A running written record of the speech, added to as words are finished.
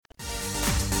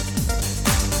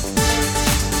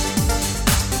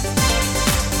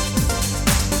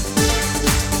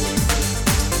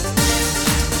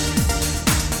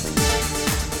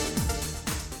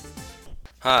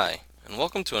Hi, and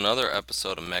welcome to another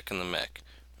episode of MEC and the MEC,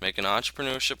 making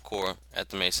entrepreneurship core at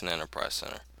the Mason Enterprise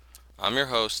Center. I'm your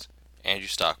host, Andrew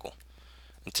Stockwell.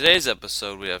 In today's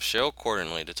episode, we have Cheryl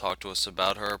Cordingly to talk to us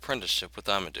about her apprenticeship with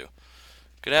Amadou.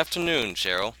 Good afternoon,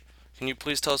 Cheryl. Can you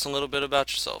please tell us a little bit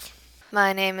about yourself?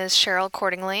 My name is Cheryl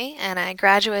Cordingly, and I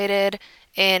graduated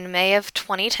in May of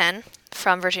 2010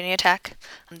 from Virginia Tech.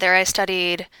 There I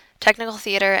studied technical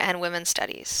theater and women's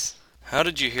studies. How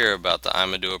did you hear about the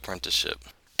Amadou apprenticeship?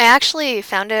 I actually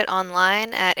found it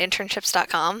online at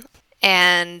internships.com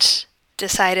and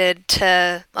decided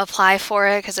to apply for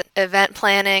it because event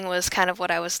planning was kind of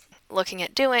what I was looking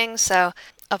at doing, so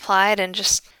applied and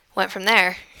just went from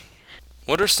there.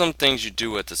 What are some things you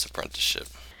do at this apprenticeship?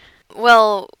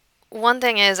 Well, one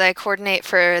thing is I coordinate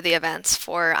for the events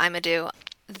for Imadou.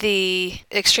 The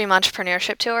Extreme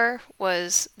Entrepreneurship Tour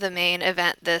was the main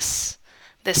event this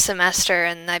semester,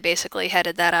 and I basically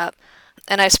headed that up.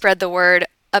 And I spread the word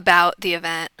about the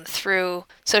event through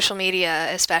social media,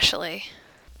 especially.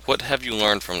 What have you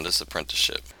learned from this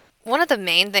apprenticeship? One of the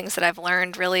main things that I've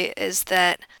learned really is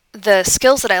that the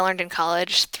skills that I learned in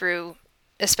college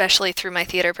especially through my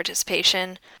theater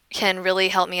participation, can really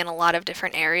help me in a lot of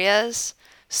different areas.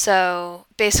 So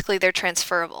basically, they're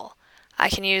transferable. I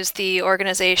can use the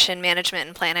organization, management,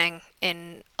 and planning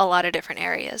in a lot of different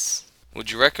areas. Would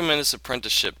you recommend this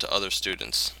apprenticeship to other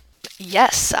students?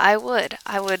 Yes, I would.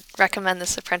 I would recommend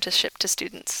this apprenticeship to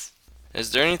students.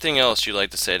 Is there anything else you'd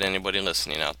like to say to anybody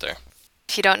listening out there?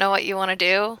 If you don't know what you want to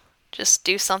do, just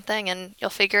do something and you'll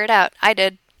figure it out. I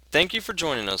did. Thank you for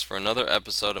joining us for another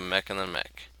episode of MEC and the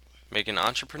MEC, making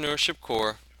entrepreneurship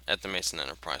core at the Mason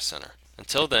Enterprise Center.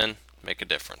 Until then, make a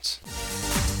difference.